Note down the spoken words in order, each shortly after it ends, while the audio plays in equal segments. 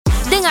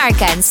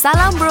Dengarkan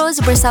Salam Bros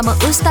bersama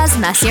Ustaz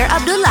Nasir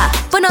Abdullah,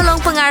 penolong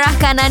pengarah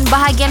kanan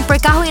bahagian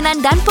perkahwinan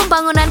dan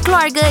pembangunan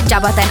keluarga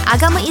Jabatan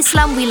Agama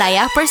Islam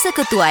Wilayah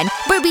Persekutuan,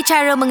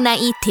 berbicara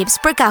mengenai tips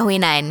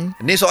perkahwinan.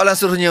 Ini soalan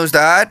seterusnya,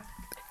 Ustaz.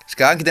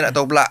 Sekarang kita nak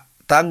tahu pula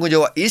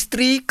tanggungjawab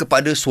isteri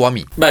kepada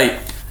suami. Baik,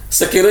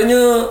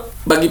 sekiranya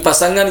bagi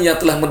pasangan yang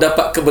telah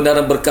mendapat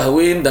kebenaran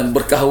berkahwin dan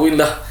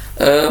berkahwinlah,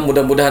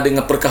 mudah-mudahan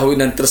dengan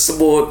perkahwinan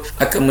tersebut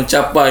akan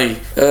mencapai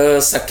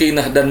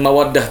sakinah dan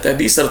mawaddah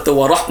tadi serta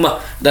warahmah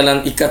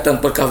dalam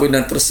ikatan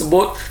perkahwinan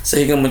tersebut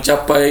sehingga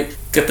mencapai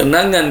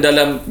ketenangan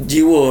dalam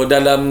jiwa,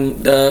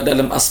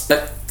 dalam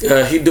aspek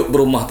hidup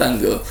berumah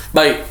tangga.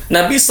 Baik,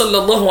 Nabi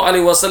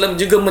SAW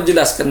juga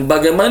menjelaskan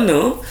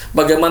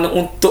bagaimana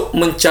untuk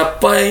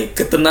mencapai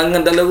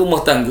ketenangan dalam rumah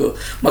tangga.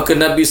 Maka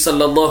Nabi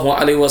SAW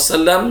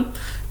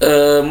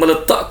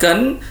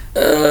meletakkan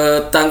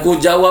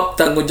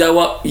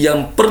tanggungjawab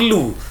yang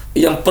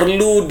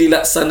perlu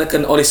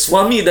dilaksanakan oleh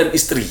suami dan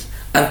isteri.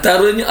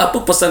 Antaranya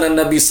apa pesanan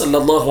Nabi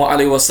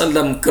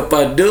SAW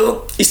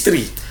kepada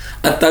isteri?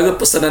 Antara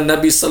pesanan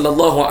Nabi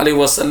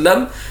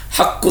SAW,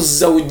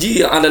 haqquz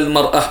zawji 'alal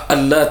mar'ah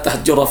alla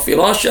tahjura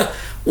firashah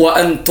wa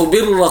an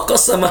tubirra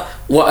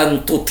qasamah wa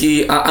an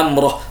tuti'a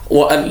amrah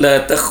wa an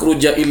la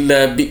takhruja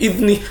illa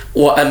bi'idnih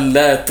wa an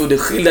la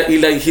tudkhila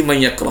ilaihi man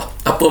yakrah.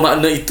 Apa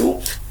makna itu?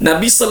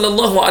 Nabi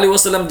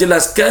SAW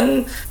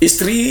jelaskan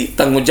isteri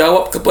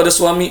tanggungjawab kepada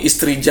suami.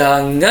 Isteri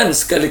jangan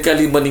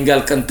sekali-kali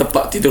meninggalkan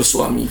tempat tidur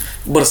suami.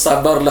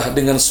 Bersabarlah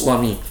dengan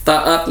suami.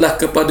 Taatlah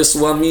kepada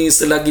suami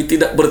selagi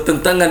tidak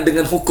bertentangan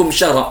dengan hukum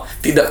syarak.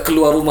 Tidak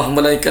keluar rumah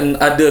melainkan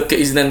ada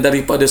keizinan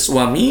daripada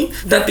suami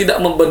dan tidak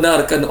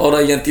membenarkan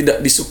orang yang tidak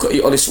disukai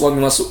oleh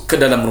suami masuk ke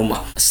dalam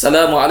rumah.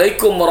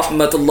 Assalamualaikum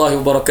warahmatullahi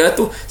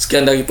wabarakatuh.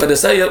 Sekian daripada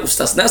saya,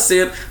 Ustaz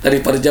Nasir,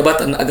 daripada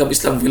Jabatan Agama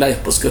Islam Wilayah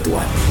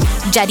Persekutuan.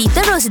 Jadi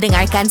terus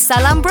dengarkan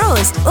Salam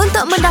Bros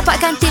untuk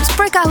mendapatkan tips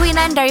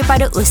perkahwinan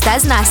daripada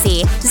Ustaz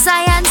Nasir.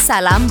 Zayan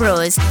Salam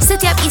Bros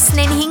setiap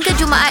Isnin hingga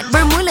Jumaat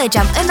bermula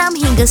jam 6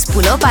 hingga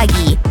 10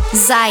 pagi.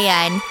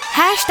 Zayan,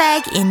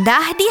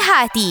 #indah di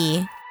hati.